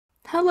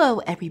Hello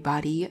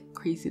everybody,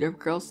 Crazy Derp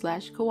Girl /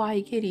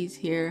 Kawaii Kitties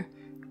here.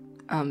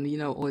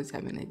 Always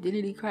have an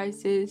identity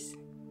crisis.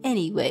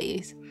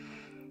 Anyways,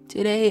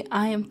 today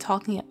I am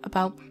talking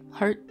about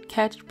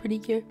Heartcatch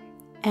Precure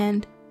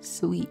and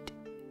Sweet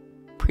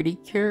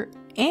Precure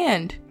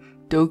and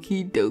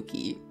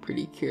Doki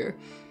Precure.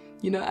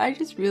 I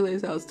just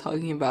realized I was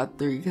talking about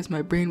 3 because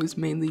my brain was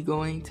mainly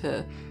going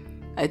to,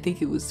 I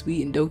think it was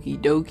Sweet and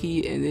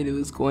Doki, and then it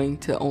was going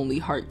to only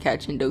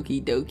Heartcatch and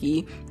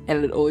Doki,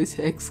 and it always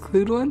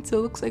exclude one, so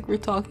it looks like we're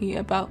talking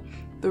about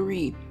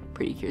 3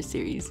 Precure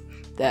series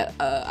that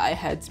I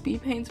had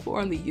Speedpaints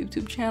for on the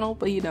YouTube channel,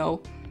 but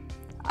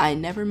I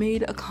never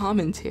made a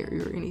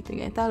commentary or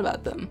anything. I thought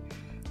about them.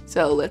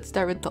 So let's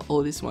start with the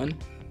oldest one,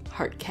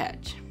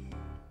 Heartcatch.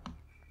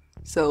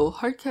 So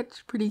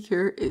Heartcatch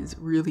Precure is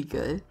really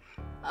good.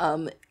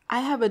 I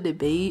have a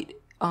debate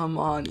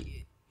on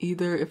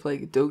either if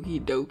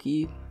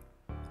Doki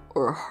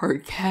or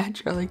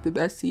Heartcatch are the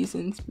best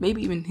seasons.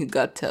 Maybe even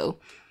Hugato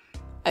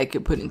I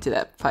could put into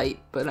that fight,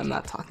 but I'm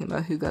not talking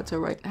about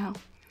Hugato right now.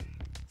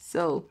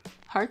 So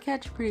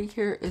Heartcatch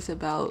Precure is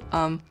about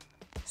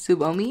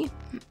Tsubomi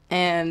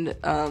and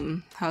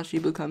how she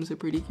becomes a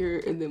Precure,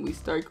 and then we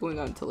start going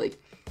on to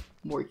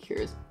more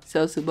cures.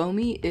 So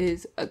Tsubomi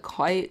is a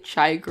quiet,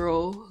 shy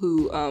girl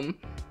who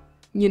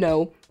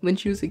when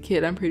she was a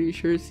kid, I'm pretty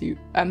sure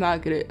I'm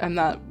not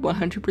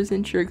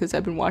 100% sure because I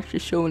haven't watched the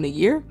show in a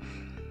year,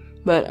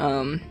 but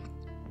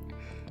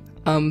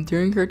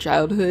during her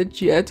childhood,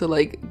 she had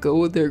to go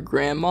with her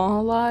grandma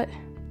a lot,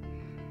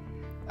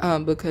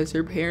 because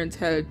her parents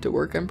had to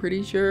work, I'm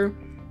pretty sure.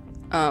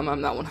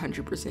 I'm not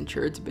 100%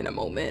 sure, it's been a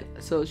moment.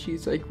 So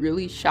she's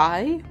really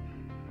shy,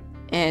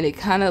 and it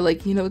kind of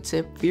it's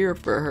a fear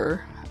for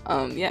her.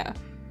 Yeah.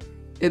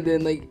 And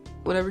then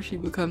whenever she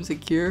becomes a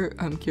Cure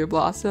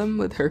Blossom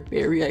with her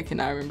fairy I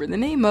cannot remember the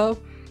name of,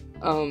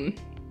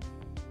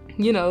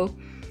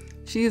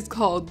 she is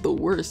called the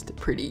worst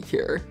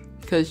Precure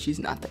because she's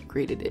not that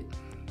great at it.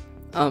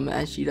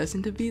 As she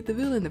doesn't defeat the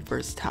villain the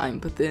first time,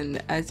 but then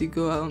as you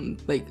go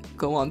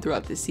on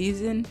throughout the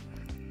season,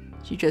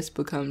 she just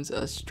becomes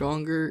a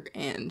stronger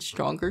and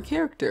stronger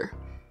character.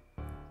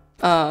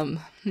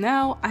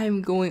 Now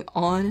I'm going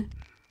on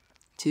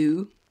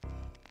to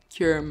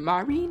Cure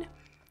Marine,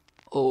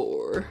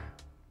 or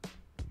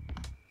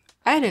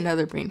I had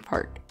another brain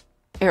fart.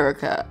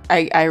 Erica.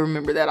 I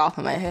remember that off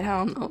of my head. I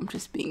don't know, I'm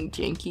just being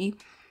janky.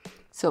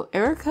 So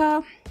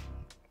Erica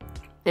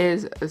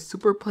is a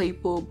super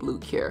playful blue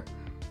Cure.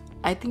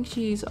 I think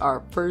she's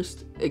our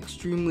first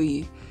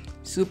extremely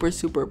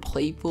super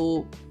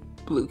playful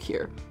blue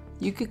Cure.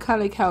 You could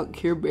kind of count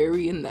Cure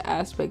Berry in the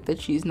aspect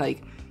that she's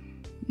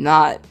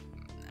not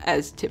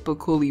as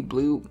typically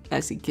blue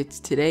as it gets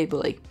today,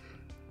 but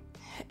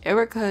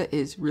Erica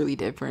is really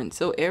different.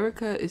 So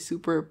Erica is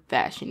super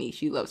fashiony.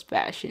 She loves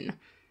fashion.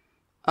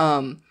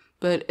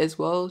 But as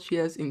well, she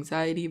has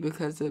anxiety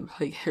because of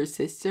her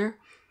sister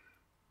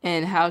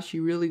and how she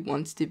really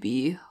wants to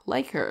be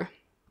like her.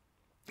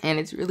 And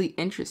it's really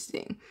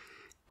interesting.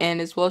 And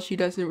as well, she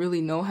doesn't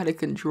really know how to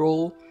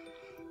control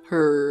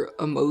her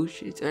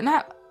emotions, or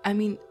not. I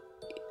mean,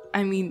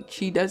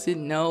 she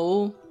doesn't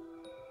know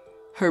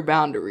her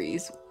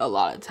boundaries a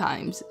lot of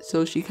times.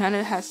 So she kind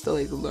of has to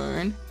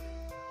learn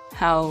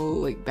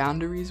how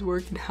boundaries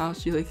work, and how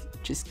she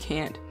just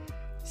can't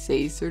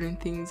say certain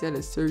things at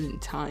a certain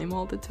time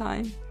all the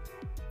time.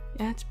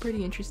 Yeah, it's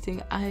pretty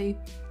interesting. I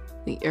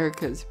think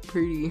Erica's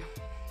pretty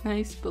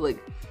nice, but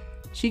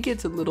she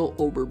gets a little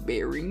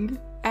overbearing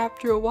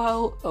after a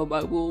while.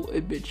 I will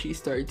admit she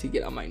started to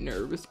get on my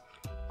nerves.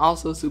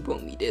 Also,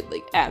 Tsubomi did,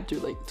 after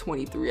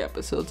 23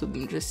 episodes of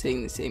them just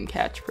saying the same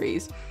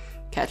catchphrases,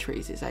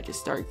 I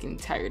just started getting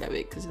tired of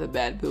it because of the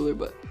bad filler.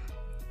 But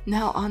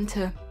now on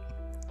to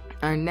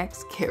our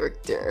next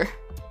character.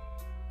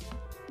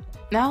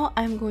 Now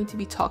I'm going to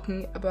be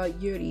talking about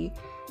Yuri,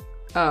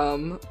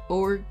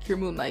 or Cure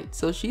Moonlight.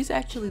 So she's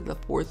actually the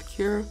 4th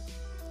Cure,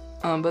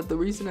 but the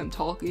reason I'm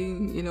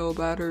talking,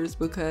 about her is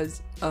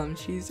because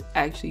she's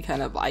actually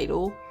kind of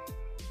vital,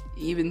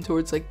 even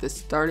towards the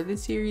start of the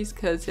series,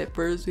 because at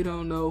first we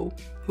don't know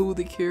who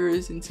the Cure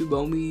is in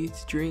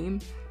Tsubomi's dream,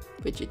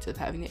 which ends up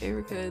having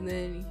Erica, and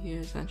then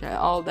here's Sunshine,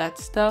 all that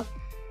stuff.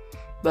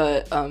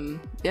 But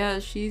yeah,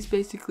 she's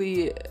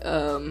basically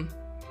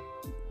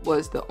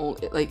was the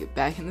only,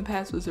 back in the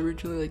past, was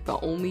originally the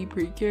only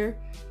Precure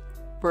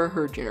for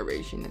her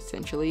generation,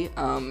 essentially.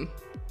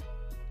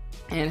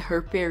 And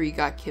her fairy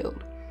got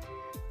killed.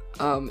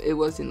 It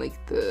wasn't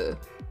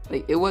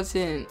it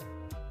wasn't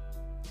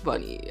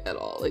funny at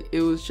all.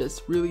 It was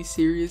just really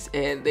serious,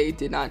 and they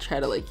did not try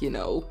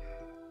to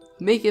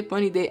make it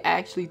funny. They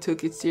actually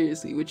took it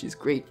seriously, which is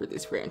great for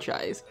this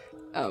franchise.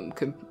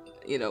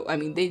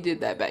 They did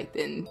that back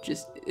then.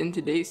 Just in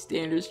today's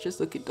standards, just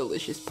look at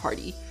Delicious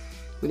Party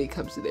when it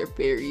comes to their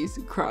fairies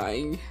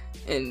crying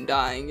and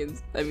dying.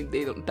 And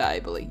they don't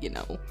die, but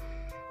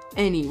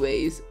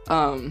anyways,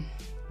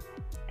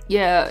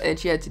 yeah, and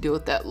she had to deal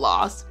with that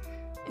loss.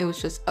 It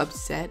was just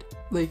upset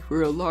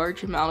for a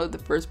large amount of the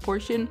first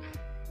portion,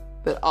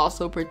 but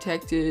also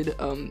protected,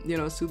 you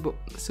know,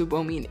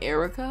 Tsubomi and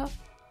Erika,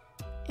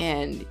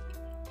 and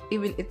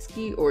even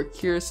Itsuki or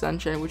Cure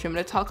Sunshine, which I'm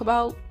going to talk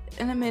about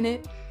in a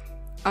minute.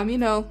 You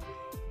know,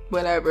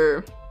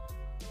 whenever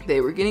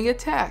they were getting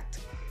attacked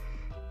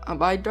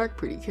by Dark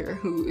Precure,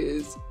 who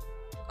is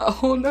a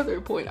whole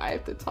nother point I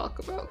have to talk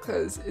about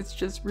because it's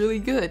just really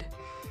good.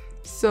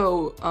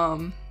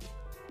 So,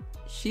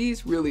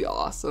 she's really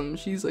awesome.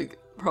 She's like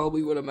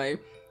probably one of my,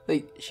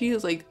 like, she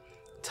is like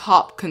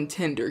top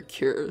contender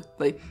Cure.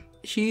 Like,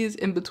 she's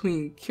in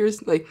between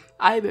Cures. Like,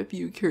 I have a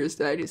few Cures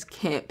that I just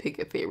can't pick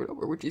a favorite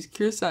over, which is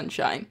Cure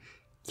Sunshine,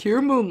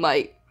 Cure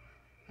Moonlight,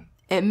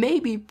 and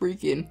maybe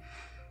freaking,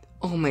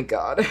 oh my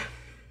god,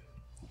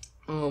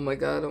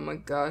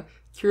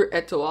 Cure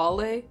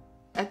Etoile.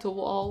 I don't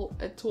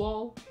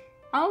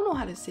know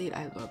how to say it.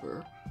 I love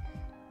her.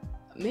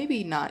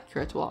 Maybe not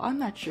Cure Etoile. I'm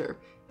not sure.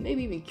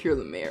 Maybe even Cure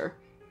Lemaire.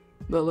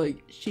 But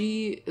like,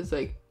 she is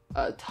like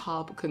a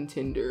top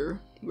contender.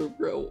 We're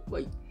real,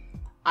 like,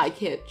 I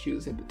can't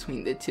choose in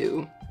between the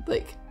two.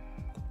 Like,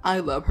 I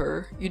love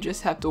her. You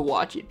just have to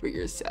watch it for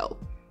yourself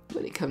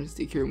when it comes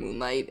to Cure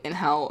Moonlight and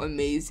how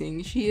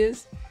amazing she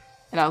is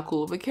and how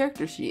cool of a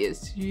character she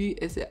is. She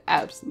is an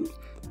absolute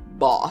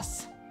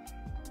boss.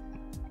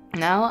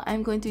 Now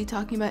I'm going to be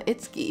talking about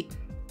Itsuki,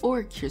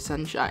 or Cure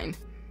Sunshine.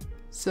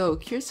 So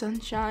Cure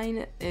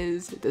Sunshine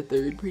is the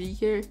third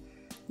Precure.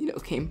 You know,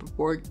 came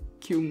before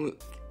Cure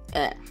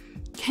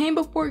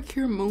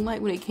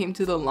Moonlight when it came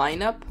to the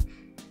lineup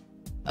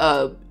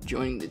of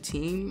joining the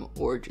team,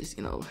 or just,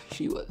 you know,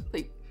 she was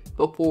like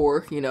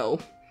before, you know,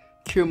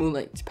 Cure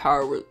Moonlight's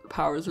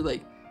powers were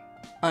like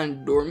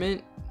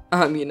undormant.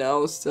 You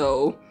know,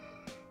 so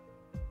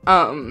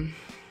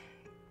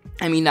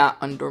I mean, not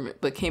undormant,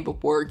 but came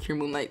before Cure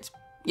Moonlight's,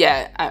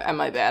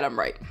 my bad, I'm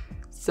right.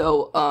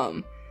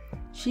 So,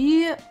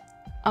 she,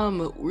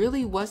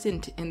 really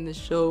wasn't in the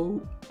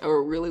show,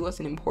 or really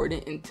wasn't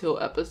important until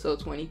episode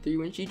 23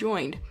 when she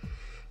joined,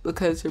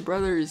 because her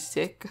brother is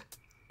sick,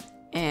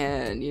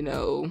 and, you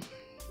know,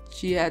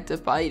 she had to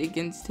fight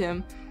against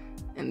him,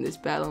 and this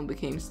battle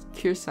became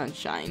Cure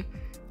Sunshine,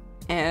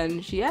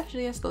 and she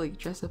actually has to, like,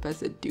 dress up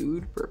as a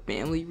dude for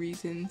family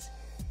reasons,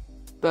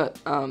 but,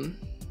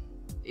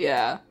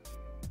 yeah.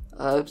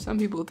 Some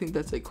people think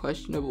that's like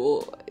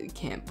questionable. I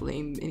can't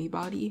blame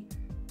anybody.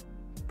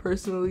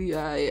 Personally,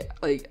 I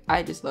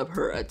just love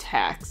her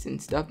attacks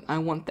and stuff. I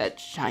want that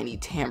shiny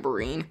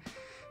tambourine,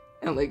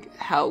 and like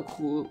how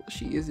cool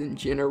she is in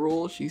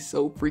general. She's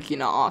so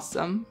freaking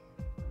awesome.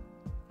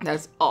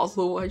 That's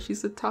also why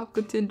she's a top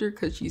contender,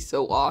 because she's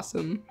so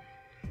awesome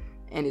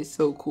and it's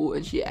so cool,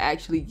 and she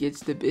actually gets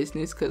the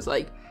business. Because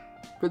like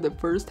for the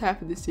first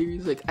half of the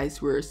series, like, I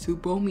swear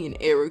Tsubomi and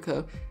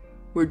Erika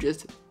were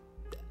just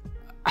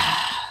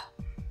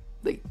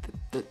like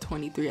the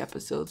 23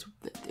 episodes,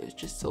 it was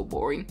just so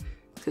boring,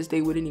 because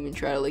they wouldn't even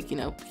try to, like, you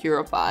know,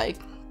 purify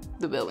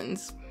the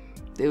villains.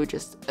 They would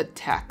just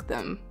attack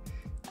them.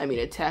 I mean,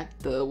 attack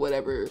the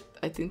whatever,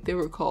 I think they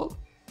were called,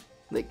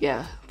 like,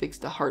 yeah, fix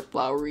the heart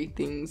flowery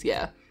things.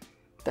 Yeah,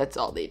 that's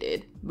all they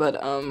did.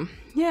 But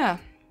yeah,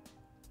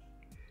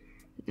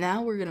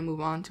 now we're gonna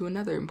move on to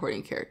another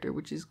important character,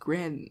 which is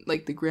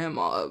the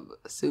grandma of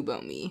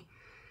Tsubomi.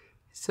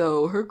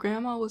 So her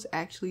grandma was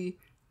actually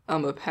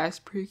a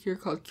past Precure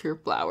called Cure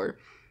Flower.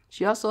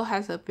 She also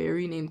has a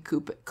fairy named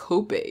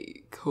Kobe-sama.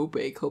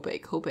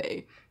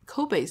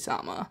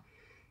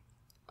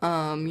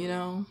 You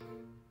know,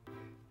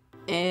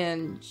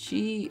 and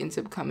she ends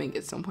up coming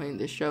at some point in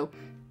this show,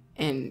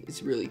 and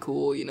it's really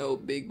cool, you know,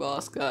 big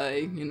boss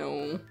guy, you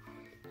know.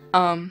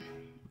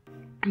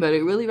 But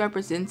it really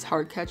represents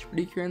Heartcatch,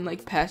 Precure, and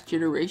like past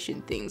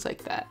generation things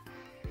like that.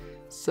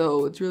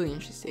 So it's really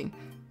interesting.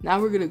 Now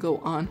we're gonna go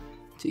on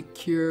to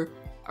Cure,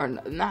 or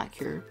not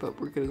Cure, but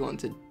we're gonna go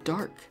into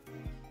Dark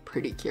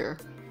Precure.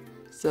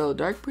 So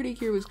Dark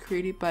Precure was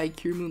created by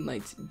Cure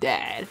Moonlight's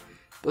dad,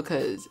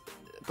 because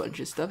a bunch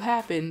of stuff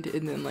happened,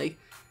 and then like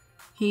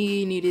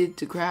he needed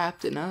to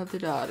craft another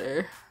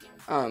daughter.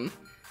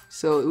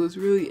 So it was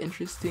really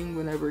interesting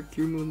whenever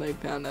Cure Moonlight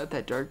found out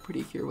that Dark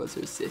Precure was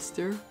her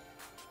sister.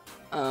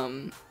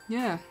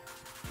 Yeah,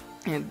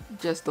 and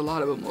just a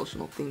lot of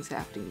emotional things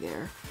happening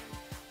there,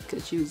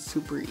 because she was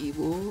super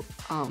evil,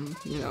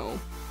 you know,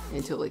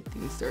 until like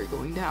things started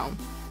going down,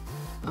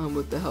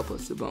 with the help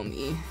of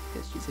Tsubomi,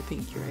 because she's a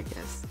Precure, I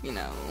guess, you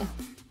know.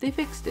 They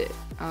fixed it.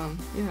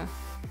 Yeah,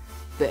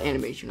 the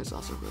animation is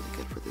also really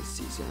good for this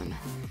season.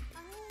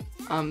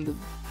 The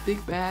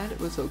big bad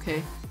was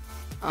okay,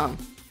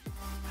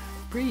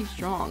 pretty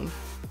strong,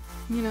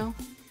 you know.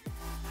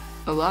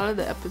 A lot of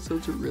the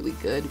episodes are really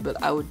good,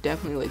 but I would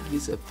definitely like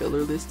use a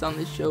filler list on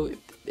this show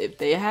if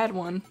they had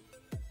one.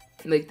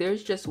 Like,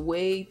 there's just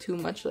way too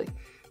much, like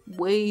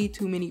way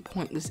too many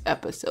pointless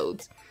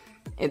episodes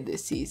in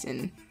this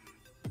season,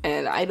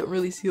 and I don't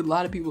really see a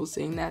lot of people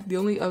saying that. The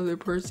only other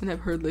person I've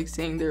heard like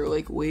saying there are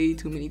like way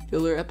too many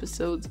filler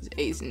episodes is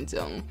Ace and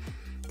Zone,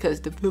 because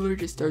the filler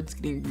just starts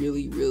getting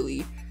really,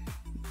 really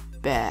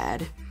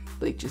bad.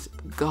 Like, just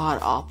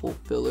god-awful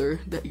filler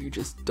that you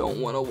just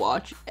don't want to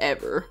watch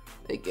ever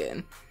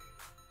again.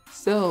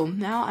 So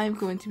now I'm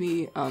going to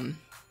be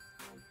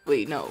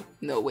wait.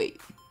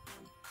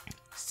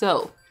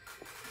 So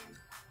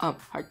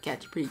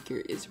Heartcatch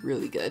Precure is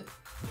really good.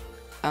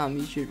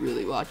 You should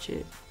really watch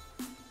it.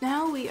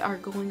 Now we are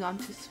going on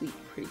to Sweet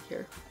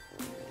Precure.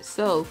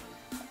 So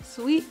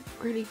Sweet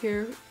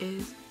Precure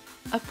is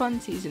a fun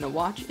season to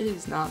watch. It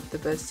is not the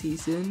best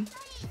season,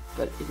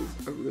 but it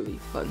is a really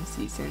fun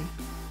season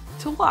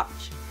to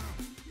watch.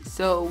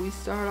 So we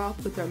start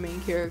off with our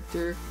main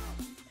character,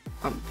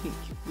 pink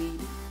lead,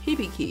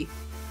 Hibiki.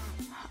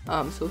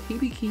 So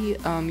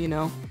Hibiki, you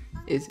know,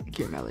 is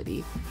Cure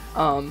Melody.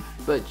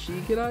 But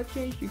she cannot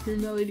change the Cure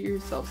Melody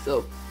herself.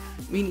 So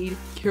we need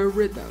Cure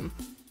Rhythm,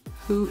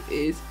 who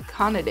is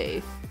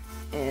Kanade.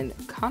 And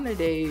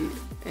Kanade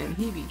and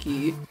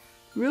Hibiki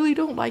really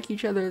don't like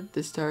each other at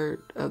the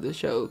start of the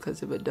show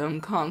because of a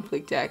dumb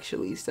conflict,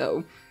 actually.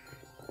 So,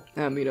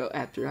 you know,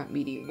 after not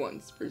meeting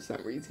once for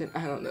some reason,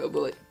 I don't know,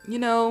 but, you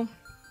know,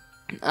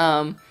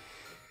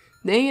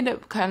 they end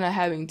up kind of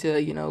having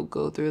to, you know,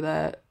 go through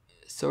that,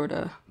 sort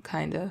of,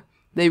 kind of.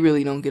 They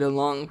really don't get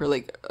along for,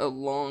 like, the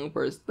long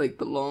first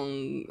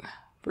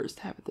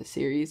half of the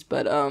series,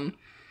 but,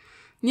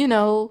 you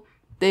know,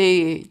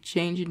 they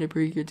change into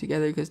Precure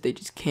together because they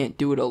just can't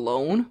do it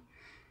alone.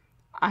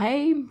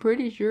 I'm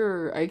pretty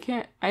sure I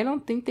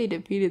don't think they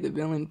defeated the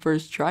villain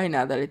first try,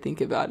 now that I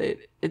think about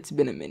it. It's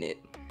been a minute.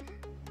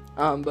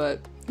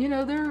 But you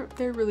know, they're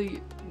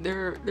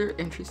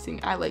interesting.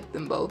 I like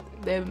them both.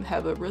 They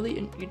have a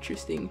really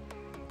interesting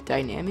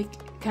dynamic,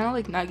 kind of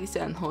like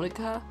Nagisa and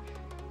Honoka.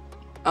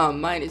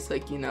 Mine is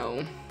like, you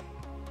know,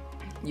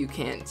 you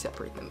can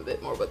separate them a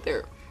bit more, but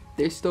they're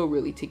still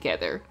really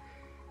together.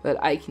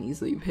 But I can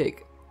easily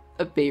pick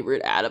a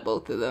favorite out of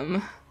both of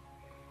them.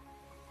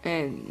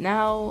 And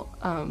now,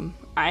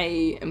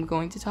 I am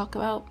going to talk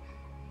about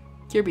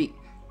Kirby.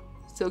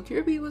 So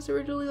Kirby was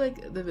originally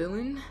like the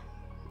villain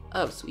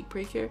of Sweet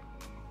Precure.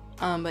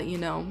 But you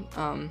know,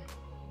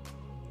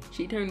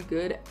 she turned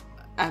good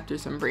after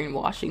some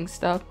brainwashing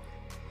stuff.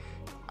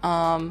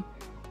 You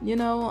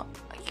know,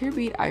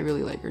 Kirby, I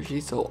really like her.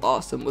 She's so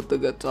awesome with the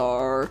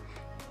guitar.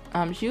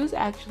 She was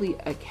actually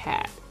a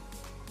cat.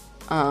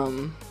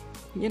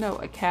 You know,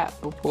 a cat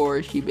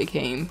before she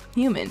became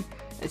human.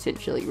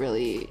 Essentially,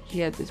 really, she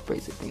had this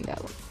bracelet thing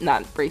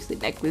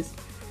necklace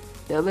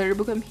that let her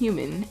become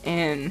human,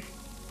 and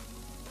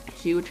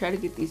she would try to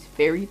get these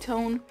fairy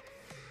tone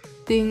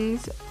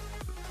things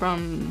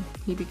from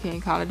Hibiki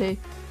and Kanade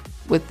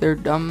with their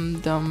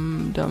dumb,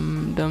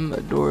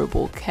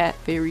 adorable cat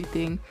fairy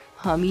thing,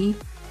 Hummy.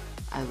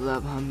 I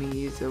love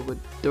Hummy, you're so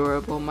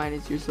adorable. Mine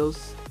is, you're so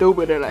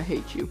stupid and I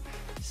hate you.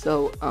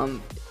 So,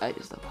 I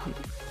just love Hummy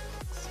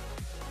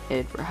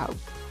and for how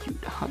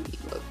cute Hummy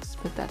looks,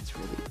 but that's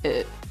really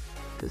it,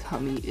 because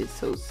Hummy is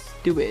so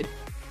stupid.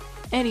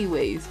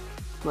 Anyways,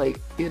 like,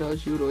 you know,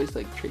 she would always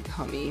like trick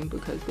Hummy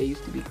because they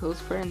used to be close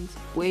friends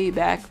way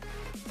back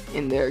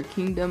in their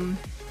kingdom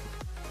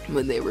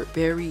when they were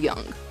very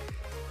young,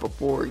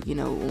 before, you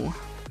know,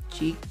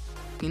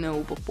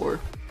 before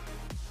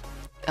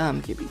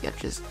Kirby got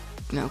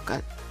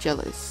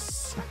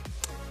jealous.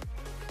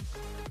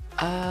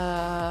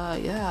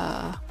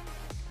 Yeah.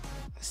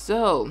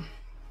 So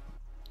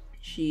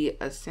she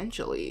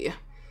essentially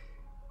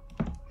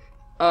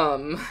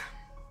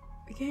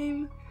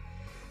became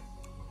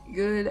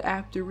good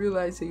after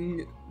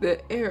realizing the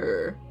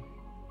error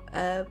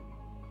of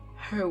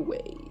her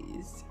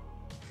ways.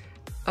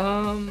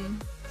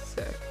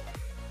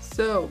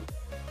 So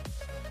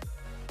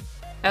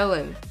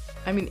Erin,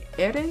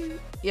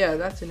 yeah,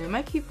 that's her name.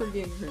 I keep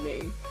forgetting her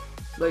name.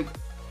 Like,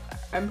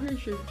 I'm pretty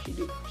sure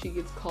she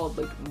gets called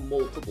like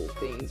multiple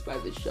things by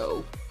the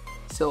show,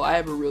 so I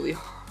have a really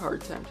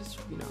hard time just,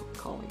 you know,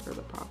 calling her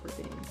the proper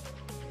thing.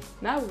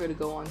 Now we're gonna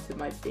go on to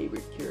my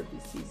favorite cure of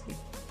this season,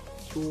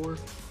 Cure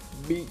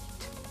Beat.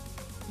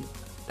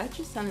 That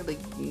just sounded like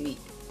meat,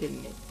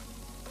 didn't it?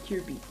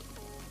 Cure Beat.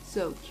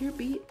 So Cure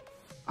Beat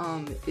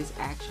is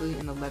actually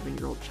an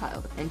 11-year-old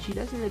child, and she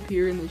doesn't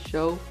appear in the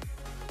show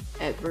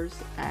at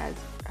first as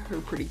her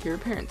Precure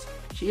parents.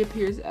 She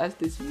appears as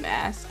this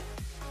masked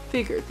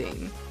figure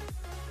thing,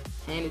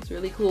 and it's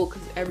really cool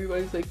because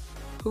everybody's like,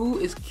 who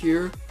is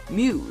Cure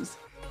Muse?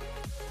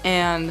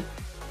 And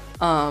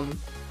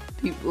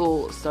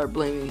people start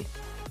blaming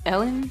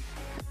Ellen.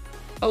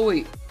 Oh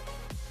wait,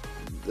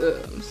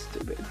 I'm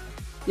stupid.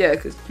 Yeah,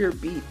 because Cure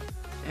beat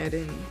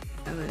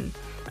Ellen.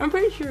 I'm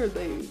pretty sure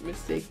they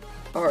mistake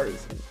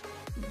ours.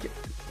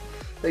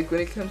 Like,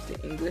 when it comes to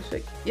English,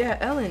 like, yeah,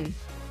 Ellen.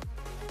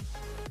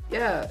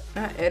 Yeah,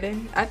 not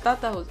Eden. I thought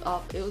that was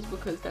off. It was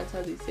because that's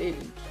how they say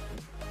it in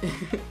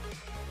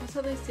that's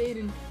how they say it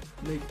in,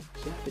 like,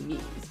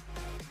 Japanese.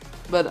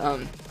 But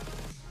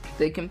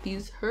they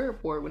confuse her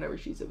for whenever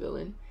she's a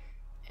villain,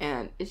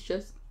 and it's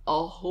just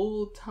a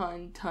whole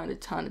ton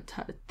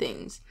of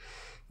things,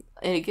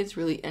 and it gets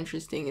really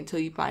interesting until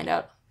you find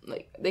out,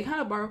 like, they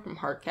kind of borrow from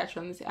Heartcatch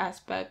on this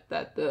aspect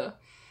that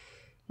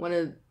one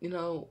of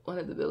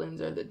the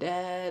villains are the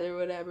dad or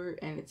whatever,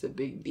 and it's a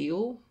big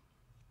deal.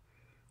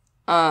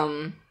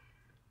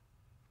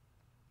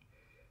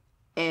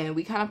 And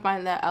we kind of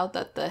find that out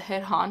that the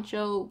head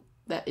honcho,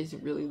 that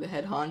isn't really the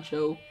head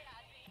honcho,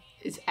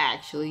 is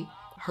actually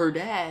her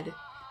dad.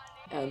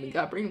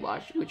 Got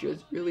brainwashed, which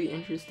was really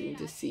interesting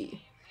to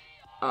see.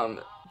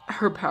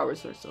 Her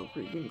powers are so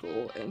freaking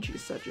cool, and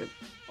she's such a,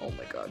 oh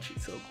my god,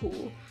 she's so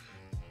cool.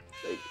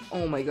 Like,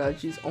 oh my god,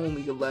 she's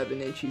only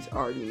 11 and she's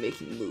already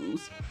making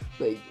moves.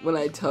 Like, when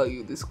I tell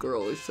you this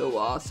girl is so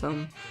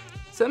awesome.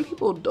 Some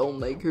people don't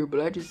like her, but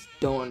I just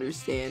don't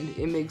understand.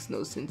 It makes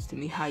no sense to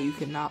me how you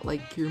cannot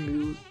like Cure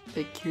Muse.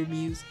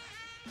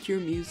 Cure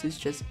Muse is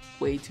just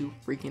way too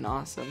freaking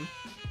awesome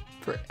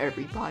for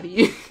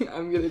everybody.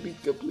 I'm gonna be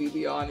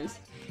completely honest.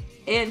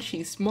 And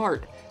she's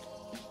smart.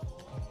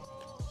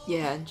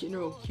 Yeah, in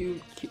general, Cure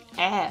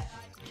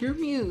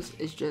Muse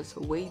is just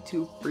way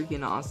too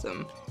freaking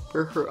awesome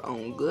for her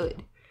own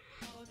good.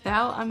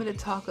 Now I'm gonna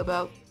talk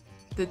about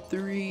the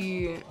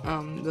 3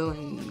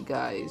 villain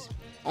guys.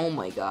 Oh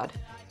my god,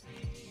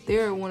 they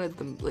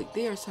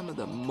are some of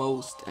the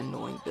most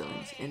annoying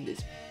villains in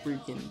this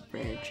freaking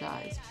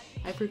franchise.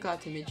 I forgot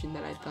to mention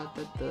that I thought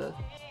that the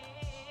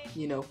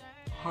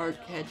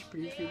Heartcatch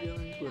Precure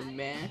villains were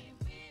meh.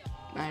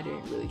 I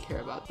didn't really care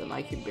about them.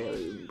 I can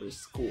barely remember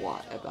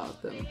squat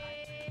about them.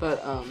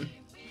 But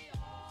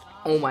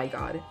oh my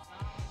god,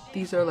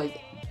 these are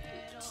like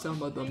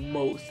some of the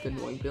most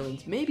annoying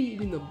villains, maybe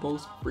even the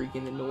most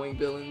freaking annoying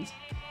villains,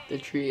 the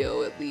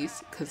trio at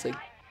least, because like,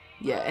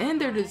 yeah, and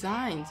their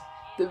designs,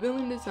 the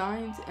villain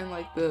designs, and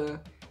like the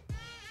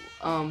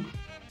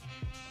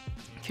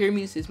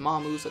Kiramuse's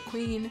mom who's a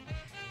queen,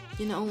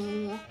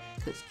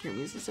 because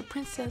Kiramuse is a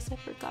princess, I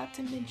forgot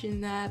to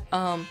mention that.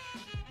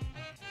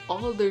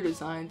 All of their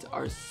designs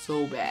are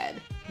so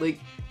bad, like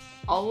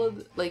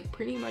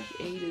pretty much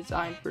any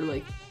design for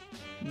like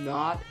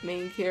not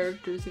main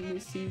characters in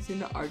this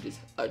season are just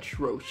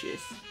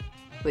atrocious.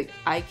 Like,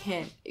 I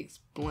can't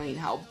explain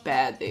how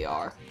bad they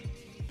are.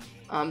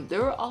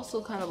 There were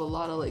also kind of a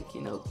lot of like,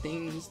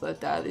 things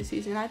left out of this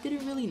season. I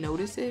didn't really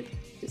notice it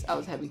because I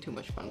was having too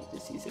much fun with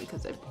this season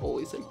because I've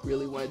always like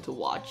really wanted to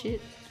watch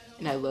it,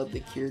 and I love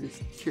the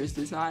Cure's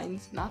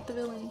designs, not the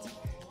villains,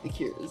 the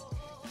Cure's.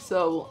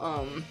 So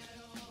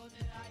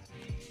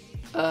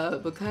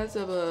because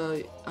of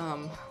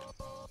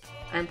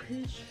I'm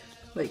pretty sure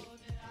like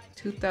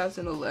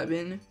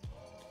 2011,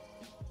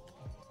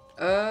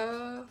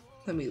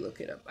 let me look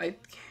it up.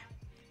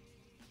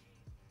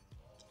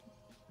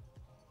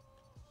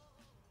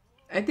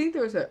 I think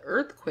there was an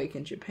earthquake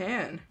in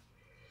Japan.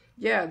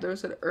 Yeah, there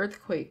was an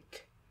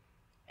earthquake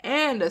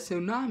and a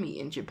tsunami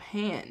in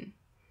Japan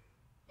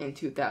in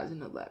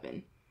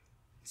 2011.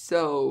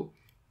 So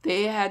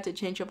they had to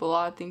change up a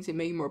lot of things and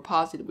make it more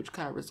positive, which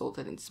kind of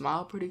resulted in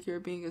Smile Precure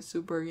being a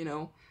super,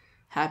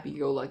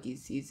 happy-go-lucky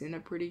season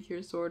of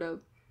Precure, sort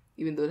of.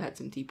 Even though it had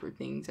some deeper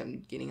things.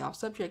 I'm getting off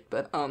subject,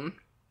 but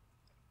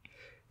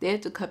they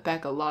had to cut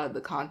back a lot of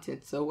the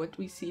content. So what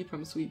we see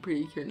from Sweet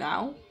Precure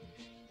now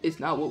is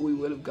not what we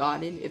would have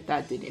gotten if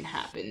that didn't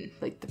happen.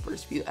 Like the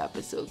first few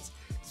episodes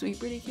Sweet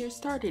Precure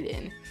started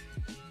in.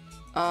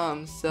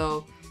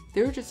 So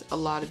there were just a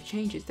lot of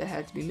changes that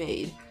had to be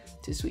made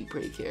to Sweet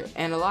Precure,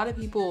 and a lot of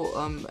people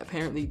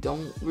apparently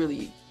don't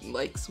really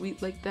like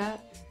Sweet like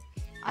that.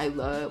 I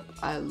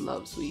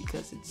love Sweet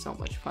because it's so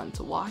much fun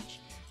to watch.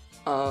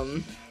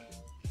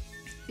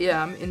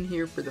 Yeah, I'm in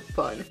here for the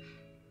fun.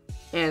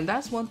 And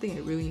that's one thing I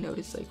really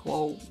noticed, like,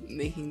 while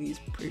making these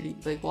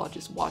while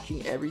just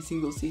watching every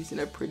single season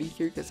of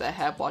Precure, because I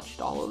have watched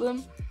all of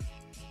them,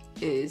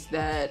 is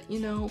that,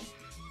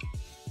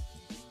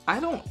 I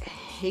don't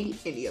hate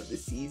any of the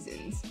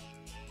seasons.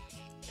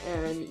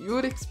 And you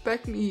would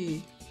expect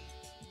me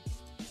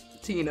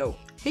to,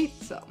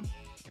 hate some.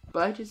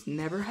 But I just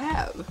never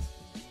have.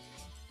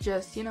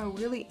 Just,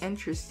 really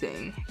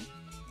interesting.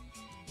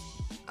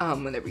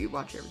 Whenever you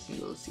watch every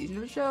single season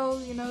of a show,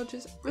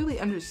 just really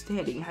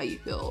understanding how you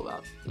feel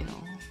about, it.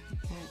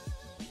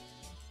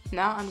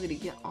 Now I'm gonna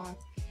get on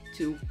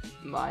to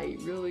my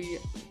really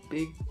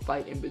big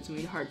fight in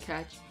between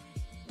Heartcatch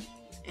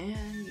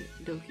and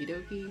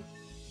Doki.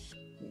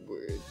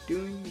 We're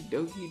doing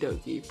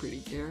Doki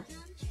Precure.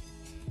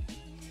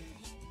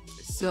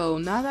 So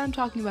now that I'm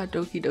talking about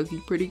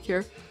Doki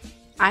Precure,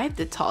 I have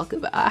to talk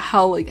about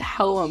how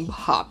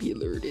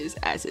unpopular it is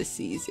as a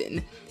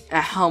season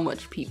and how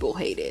much people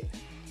hate it.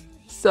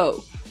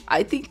 So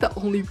I think the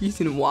only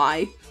reason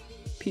why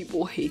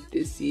people hate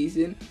this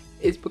season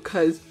is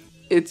because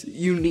it's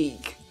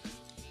unique.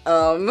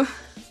 It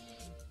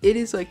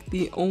is like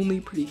the only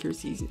Precure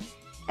season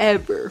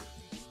ever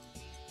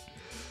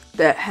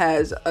that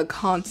has a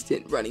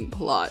constant running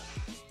plot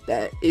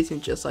that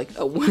isn't just like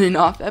a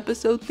one-off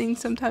episode thing.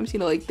 Sometimes,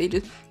 they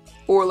just,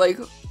 or like,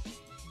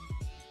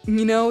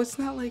 it's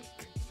not like,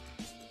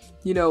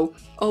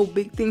 oh,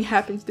 big thing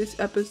happens this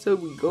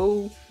episode, we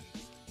go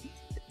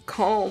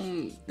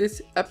calm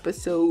this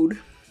episode.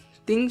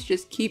 Things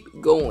just keep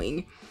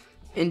going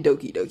in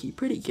Doki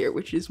Precure,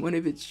 which is one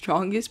of its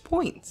strongest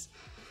points.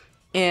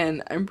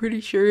 And I'm pretty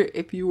sure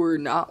if you were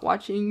not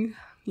watching,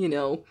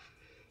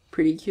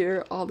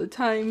 Precure all the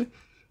time,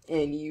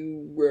 and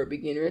you were a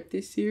beginner at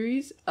this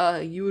series,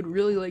 you would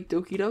really like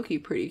Doki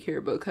Doki Precure,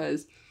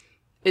 because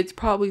it's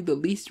probably the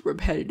least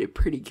repetitive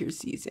Precure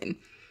season.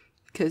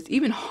 Because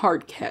even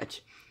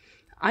Heartcatch,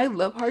 I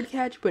love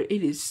Heartcatch, but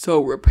it is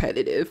so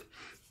repetitive.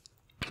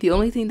 The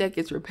only thing that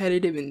gets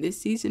repetitive in this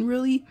season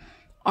really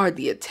are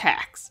the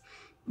attacks.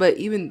 But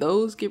even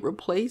those get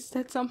replaced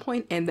at some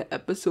point, and the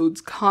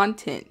episode's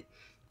content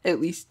at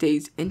least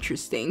stays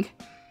interesting.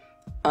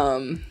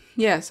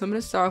 Yeah, so I'm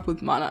going to start off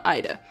with Mana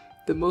Ida,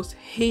 the most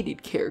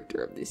hated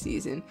character of this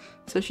season.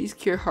 So she's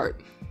Cure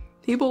Heart.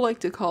 People like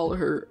to call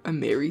her a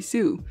Mary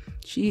Sue.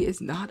 She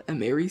is not a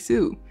Mary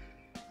Sue.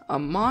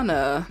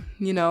 Mana,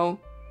 you know,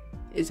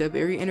 is a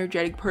very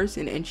energetic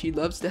person, and she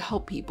loves to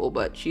help people,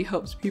 but she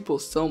helps people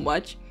so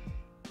much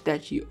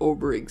that she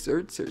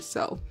overexerts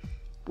herself,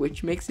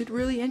 which makes it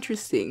really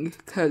interesting,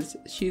 because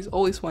she's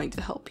always wanting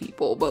to help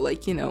people, but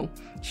like, you know,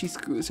 she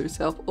screws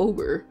herself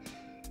over.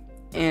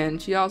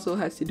 And she also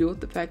has to deal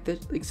with the fact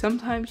that, like,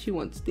 sometimes she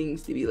wants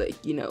things to be,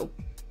 like, you know,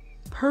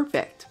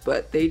 perfect,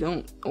 but they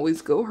don't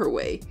always go her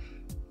way.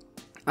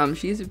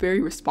 She's a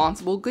very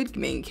responsible, good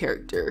main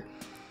character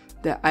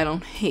that I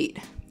don't hate.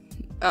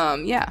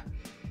 Yeah,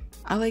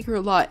 I like her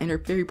a lot, and her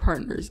fairy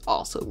partner is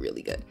also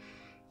really good.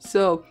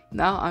 So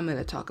now I'm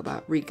gonna talk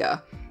about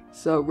Rika.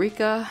 So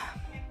Rika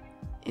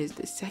is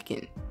the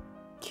second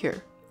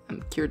Cure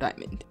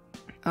Diamond.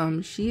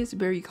 She is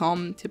very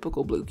calm,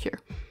 typical blue Cure.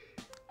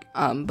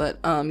 But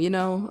you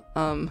know,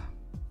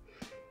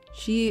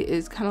 she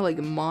is kind of like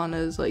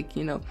Mana's, like,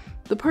 you know,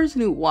 the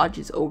person who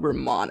watches over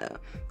Mana,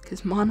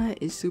 because Mana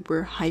is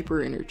super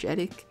hyper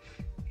energetic,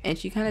 and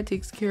she kind of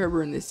takes care of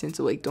her in this sense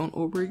of, like, don't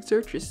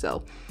overexert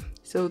yourself.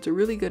 So it's a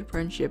really good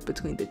friendship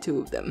between the two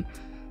of them.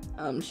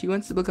 She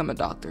wants to become a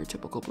doctor,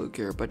 typical blue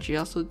Cure, but she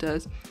also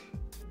does,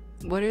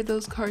 what are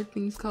those card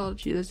things called?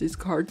 She does this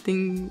card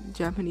thing,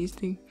 Japanese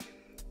thing.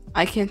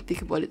 I can't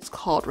think of what it's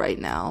called right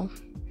now.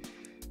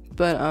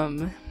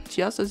 But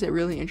she also has a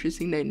really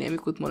interesting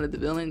dynamic with one of the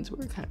villains,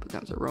 where it kind of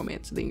becomes a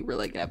romance thing for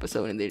like an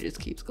episode, and it just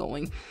keeps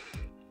going,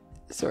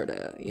 sort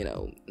of, you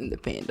know, in the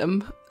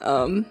fandom.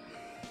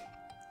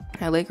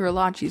 I like her a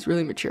lot. She's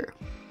really mature.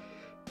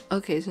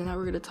 Okay, so now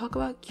we're gonna talk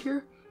about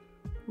Cure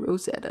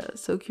Rosetta.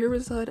 So Cure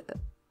Rosetta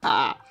 /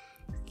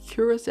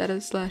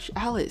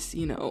 Alice,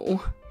 you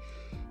know.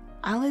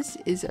 Alice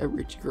is a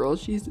rich girl.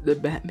 She's the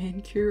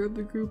Batman Cure of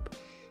the group.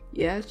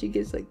 Yeah, she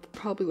gets, like,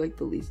 probably, like,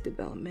 the least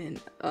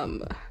development,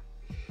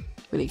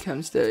 when it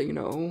comes to, you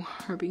know,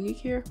 her being a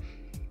Cure.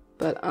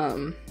 But,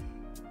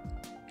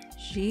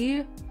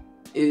 she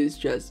is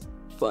just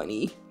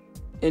funny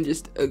and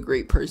just a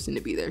great person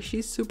to be there.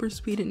 She's super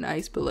sweet and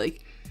nice, but,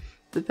 like,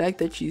 the fact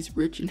that she's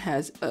rich and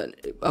has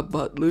a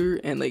butler,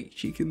 and, like,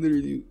 she can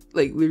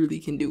literally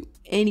can do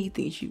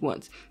anything she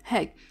wants.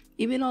 Heck,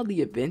 even all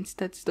the events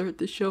that start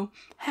the show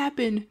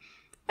happen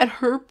at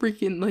her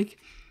freaking, like,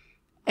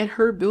 at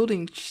her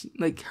building,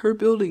 like, her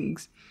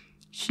buildings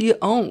she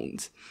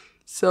owns.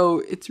 So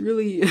it's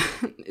really,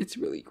 it's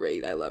really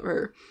great. I love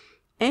her.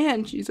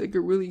 And she's, like, a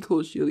really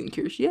cool shielding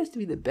Cure. She has to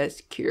be the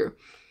best Cure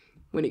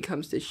when it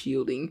comes to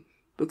shielding,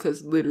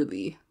 because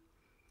literally,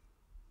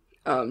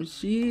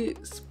 she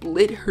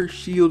split her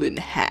shield in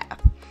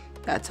half.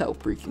 That's how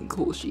freaking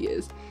cool she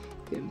is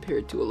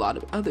compared to a lot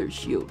of other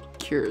shield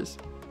Cures.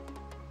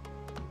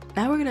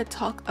 Now we're gonna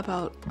talk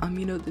about,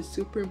 you know, the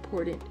super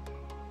important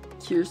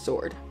Cure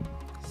Sword.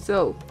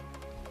 So,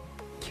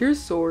 Cure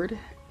Sword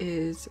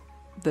is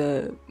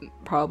the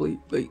probably,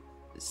 like,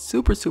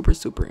 super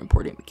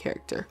important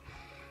character.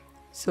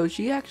 So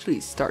she actually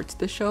starts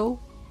the show,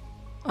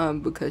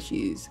 because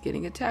she's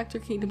getting attacked, her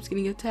kingdom's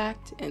getting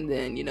attacked, and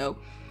then, you know,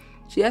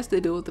 she has to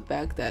deal with the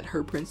fact that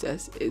her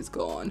princess is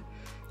gone,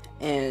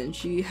 and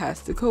she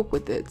has to cope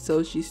with it.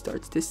 So she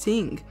starts to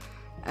sing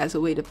as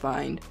a way to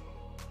find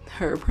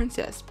her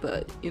princess.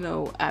 But, you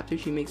know, after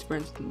she makes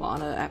friends with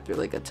Mana, after,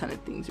 like, a ton of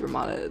things where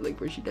Mana,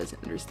 like, where she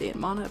doesn't understand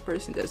Mana at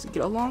first and doesn't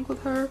get along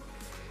with her,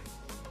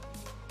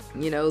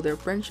 you know, their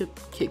friendship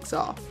kicks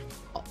off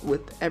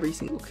with every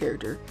single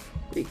character.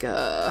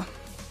 Rika,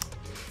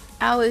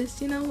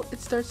 Alice, you know, it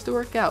starts to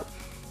work out.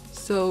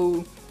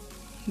 So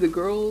the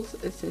girls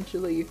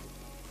essentially,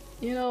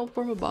 you know,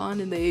 form a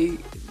bond, and they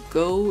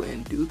go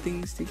and do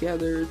things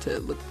together to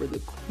look for the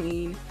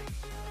queen,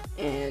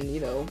 and, you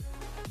know,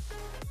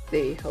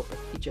 they help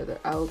each other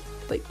out,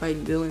 like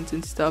fighting villains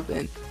and stuff.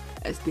 And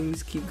as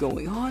things keep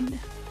going on,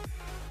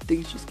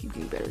 things just keep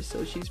getting better.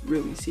 So she's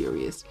really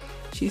serious.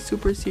 She's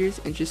super serious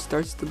and just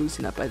starts to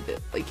loosen up at the,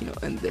 like, you know,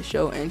 end of the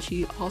show. And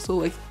she also,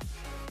 like,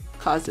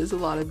 causes a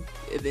lot of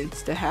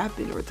events to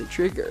happen or to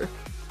trigger.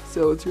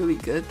 So it's really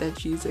good that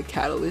she's a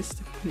catalyst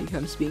when it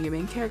comes to being a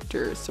main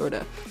character, sort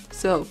of.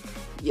 So,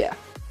 yeah.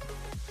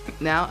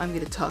 Now I'm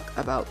going to talk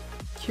about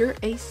Cure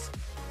Ace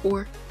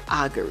or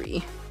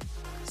Aguri.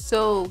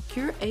 So,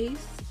 Cure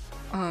Ace,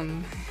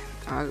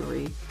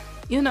 Aguri,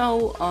 you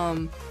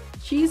know,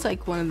 she's,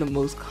 like, one of the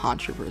most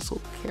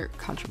controversial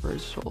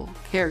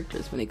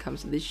characters when it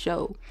comes to this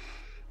show.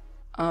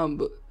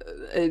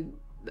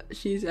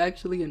 she's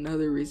actually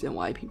another reason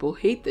why people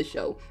hate the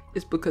show,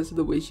 is because of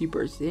the way she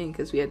burst in.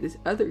 Because we had this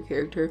other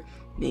character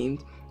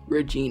named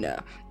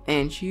Regina,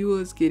 and she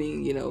was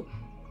getting, you know,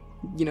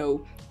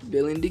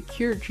 villain to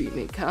cure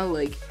treatment, kind of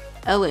like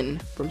Ellen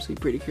from Sweet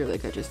Pretty Cure,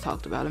 like I just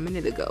talked about a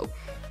minute ago.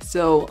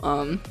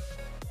 So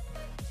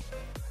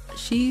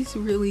she's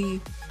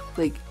really,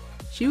 like,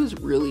 she was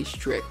really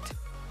strict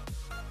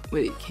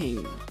when it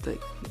came to,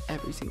 like,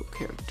 every single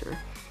character,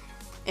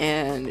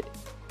 and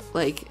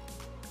like,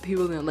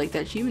 people didn't like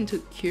that. She even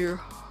took Cure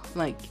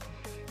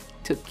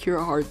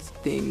Heart's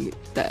thing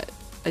that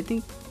I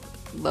think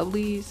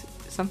Lovely's,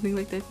 something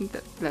like that, I think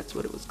that's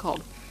what it was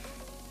called,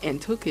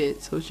 and took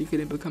it so she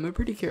couldn't become a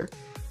Pretty Cure.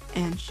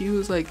 And she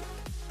was like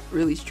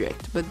really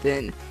strict, but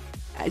then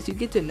as you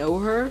get to know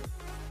her,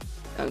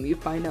 you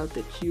find out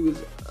that she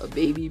was a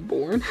baby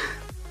born.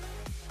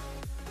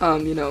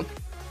 You know,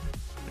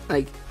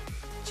 like,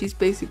 she's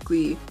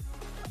basically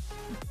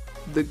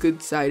the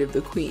good side of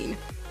the queen,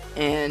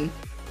 and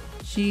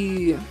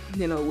she,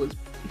 you know, was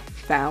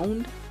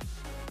found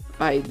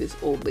by this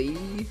old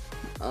lady,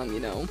 you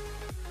know,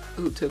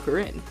 who took her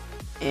in,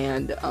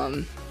 and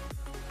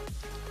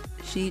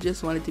she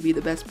just wanted to be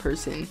the best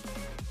person,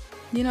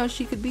 you know,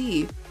 she could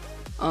be,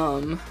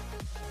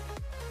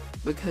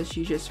 because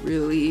she just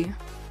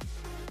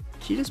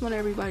wanted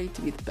everybody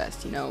to be the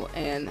best, you know.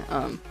 And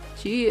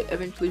she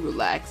eventually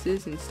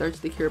relaxes and starts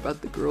to care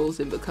about the girls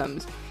and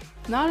becomes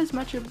not as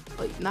much of,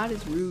 like, not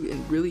as rude,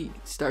 and really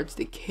starts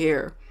to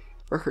care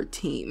for her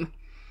team.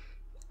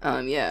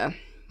 Yeah,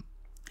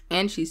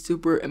 and she's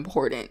super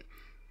important.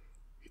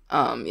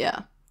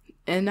 Yeah.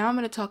 And now I'm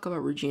gonna talk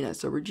about Regina.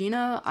 So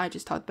Regina, I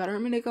just talked about her a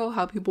minute ago,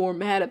 how people were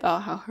mad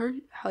about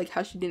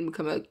how she didn't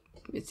become a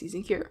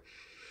mid-season cure.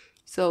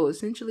 So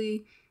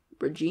essentially,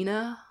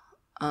 Regina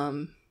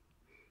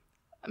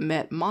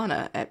met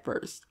Mana at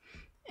first,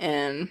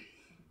 and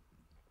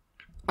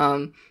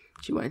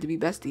she wanted to be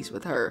besties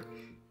with her,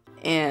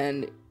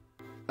 and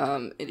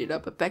ended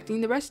up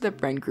affecting the rest of the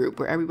friend group,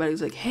 where everybody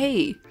was like,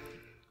 hey,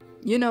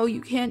 you know, you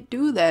can't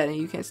do that and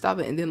you can't stop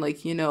it. And then,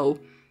 like, you know,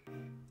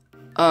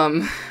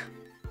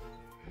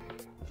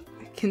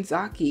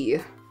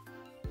 Kinzaki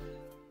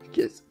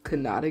just could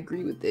not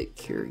agree with it.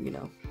 Cure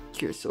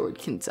Sword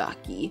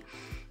Kinzaki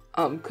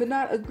could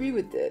not agree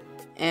with it,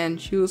 and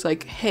she was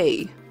like,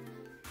 hey,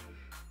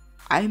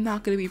 I'm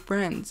not gonna be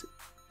friends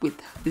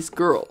with this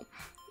girl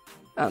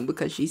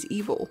because she's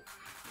evil.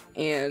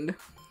 And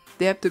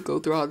they have to go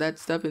through all that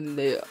stuff, and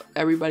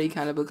everybody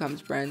kind of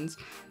becomes friends.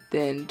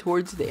 Then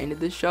towards the end of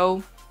the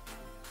show,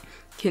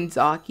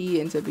 Kinzaki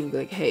ends up being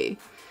like, hey,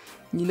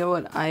 you know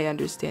what, I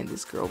understand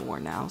this girl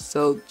more now.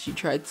 So she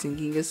tried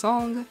singing a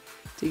song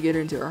to get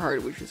her into her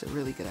heart, which was a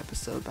really good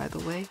episode, by the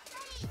way,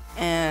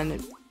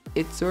 and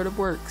it sort of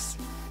works.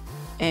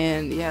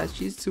 And yeah,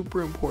 she's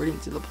super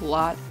important to the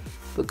plot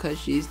because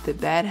she's the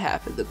bad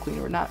half of the queen,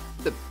 or not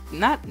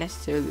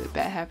necessarily the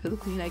bad half of the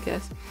queen, I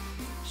guess.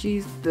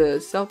 She's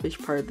the selfish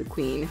part of the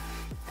queen,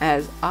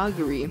 as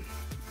Augury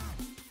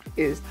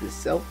is the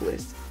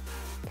selfless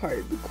part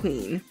of the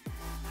queen.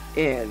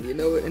 And you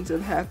know what ends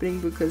up happening?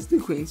 Because the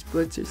queen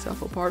splits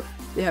herself apart,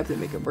 they have to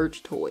make a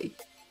merch toy,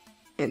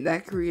 and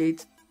that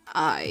creates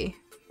I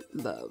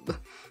Love.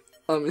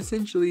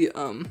 Essentially,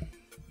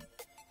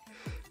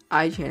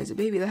 I-chan is a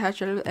baby that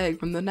hatched out of an egg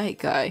from the night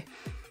guy,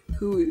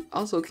 who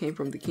also came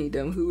from the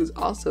kingdom, who was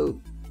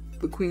also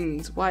the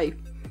queen's wife.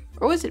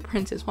 Or was it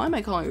princess? Why am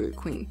I calling her a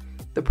queen?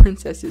 The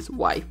princess's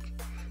wife.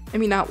 I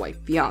mean, not wife,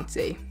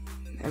 fiance.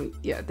 I mean,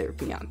 yeah, they're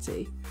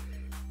fiance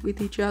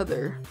with each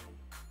other.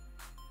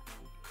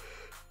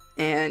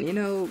 And, you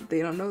know,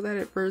 they don't know that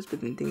at first,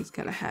 but then things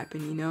kind of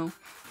happen, you know?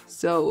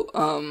 So,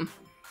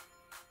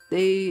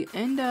 they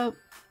end up,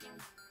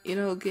 you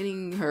know,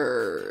 getting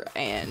her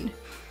and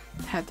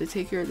have to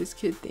take care of this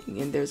kid thing.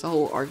 And there's a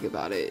whole arc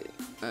about it,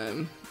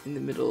 in the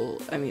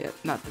middle, I mean,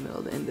 not the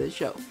middle, the end of the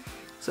show.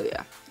 So,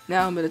 yeah.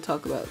 Now I'm going to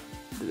talk about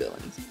the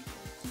villains.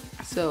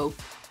 So,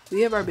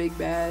 we have our big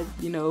bad,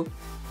 you know,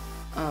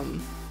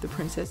 the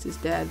princess's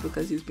dad,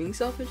 because he was being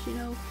selfish, you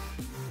know.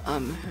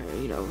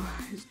 You know,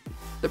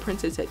 the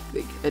princess had,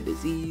 like, a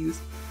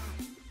disease,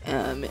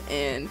 and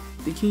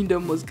the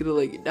kingdom was gonna,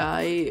 like,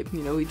 die if,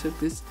 you know, he took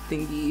this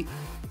thingy,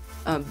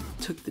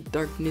 took the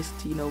darkness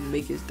to, you know,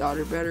 make his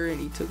daughter better. And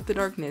he took the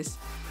darkness,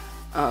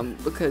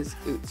 because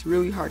it's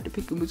really hard to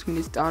pick in between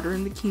his daughter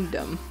and the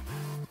kingdom.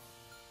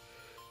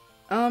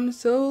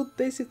 So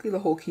basically the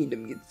whole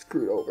kingdom gets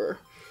screwed over.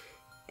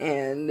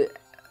 And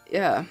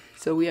yeah,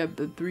 so we have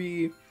the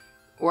 3,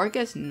 or I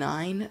guess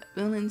 9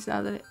 villains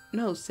now that,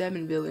 no,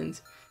 7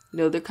 villains. You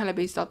know, they're kind of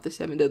based off the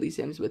 7 deadly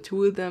sins, but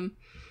 2 of them,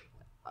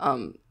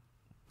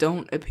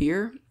 don't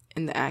appear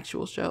in the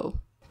actual show.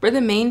 For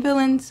the main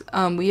villains,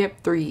 we have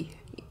 3.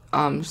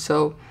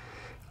 So,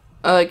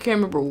 I can't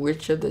remember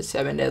which of the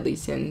 7 deadly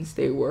sins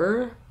they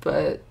were,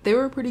 but they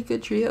were a pretty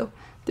good trio.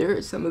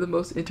 They're some of the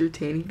most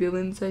entertaining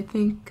villains, I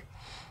think.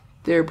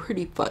 They're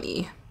pretty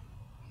funny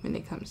when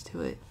it comes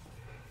to it.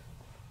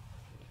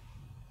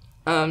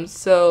 We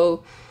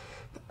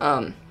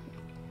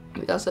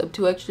also have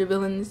 2 extra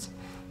villains.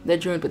 that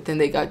joined, but then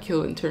they got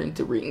killed and turned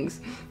into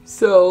rings.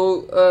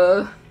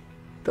 So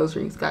those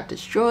rings got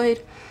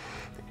destroyed,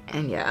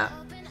 and yeah.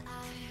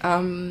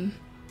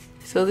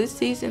 So this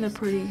season of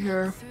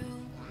Precure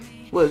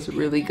was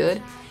really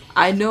good.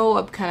 I know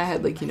I've kind of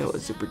had like, you know, a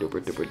super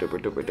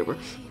duper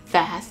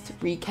fast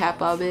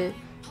recap of it.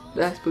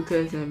 That's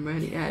because I'm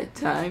running out of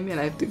time and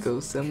I have to go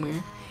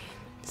somewhere.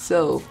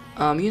 So,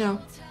 you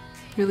know,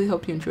 really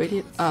hope you enjoyed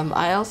it.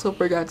 I also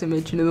forgot to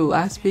mention in the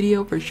last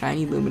video for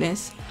Shiny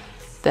Luminous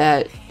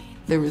that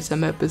there were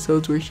some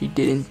episodes where she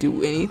didn't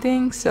do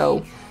anything,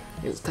 so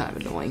it was kind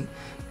of annoying.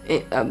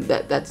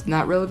 That's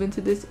not relevant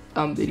to this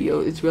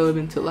video. It's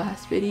relevant to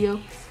last video.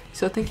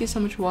 So thank you so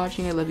much for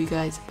watching. I love you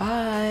guys.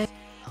 Bye.